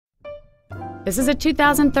This is a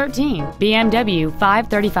 2013 BMW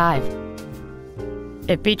 535.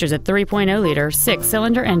 It features a 3.0-liter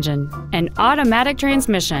six-cylinder engine, an automatic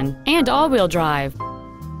transmission, and all-wheel drive.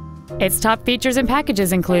 Its top features and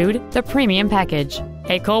packages include the Premium Package,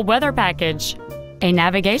 a cold weather package, a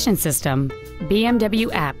navigation system,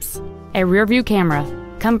 BMW apps, a rear-view camera,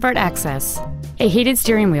 comfort access, a heated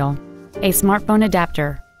steering wheel, a smartphone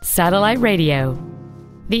adapter, satellite radio,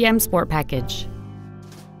 the M Sport package.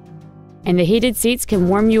 And the heated seats can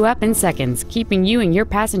warm you up in seconds, keeping you and your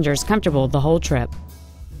passengers comfortable the whole trip.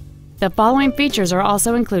 The following features are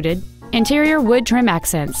also included: interior wood trim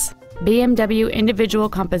accents, BMW individual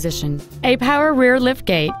composition, a power rear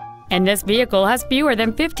liftgate, and this vehicle has fewer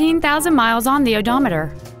than 15,000 miles on the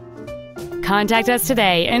odometer. Contact us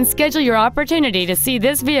today and schedule your opportunity to see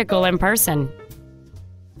this vehicle in person.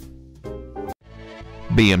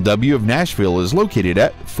 BMW of Nashville is located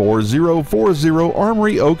at 4040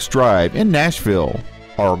 Armory Oaks Drive in Nashville.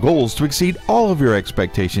 Our goal is to exceed all of your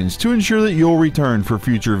expectations to ensure that you'll return for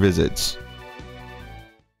future visits.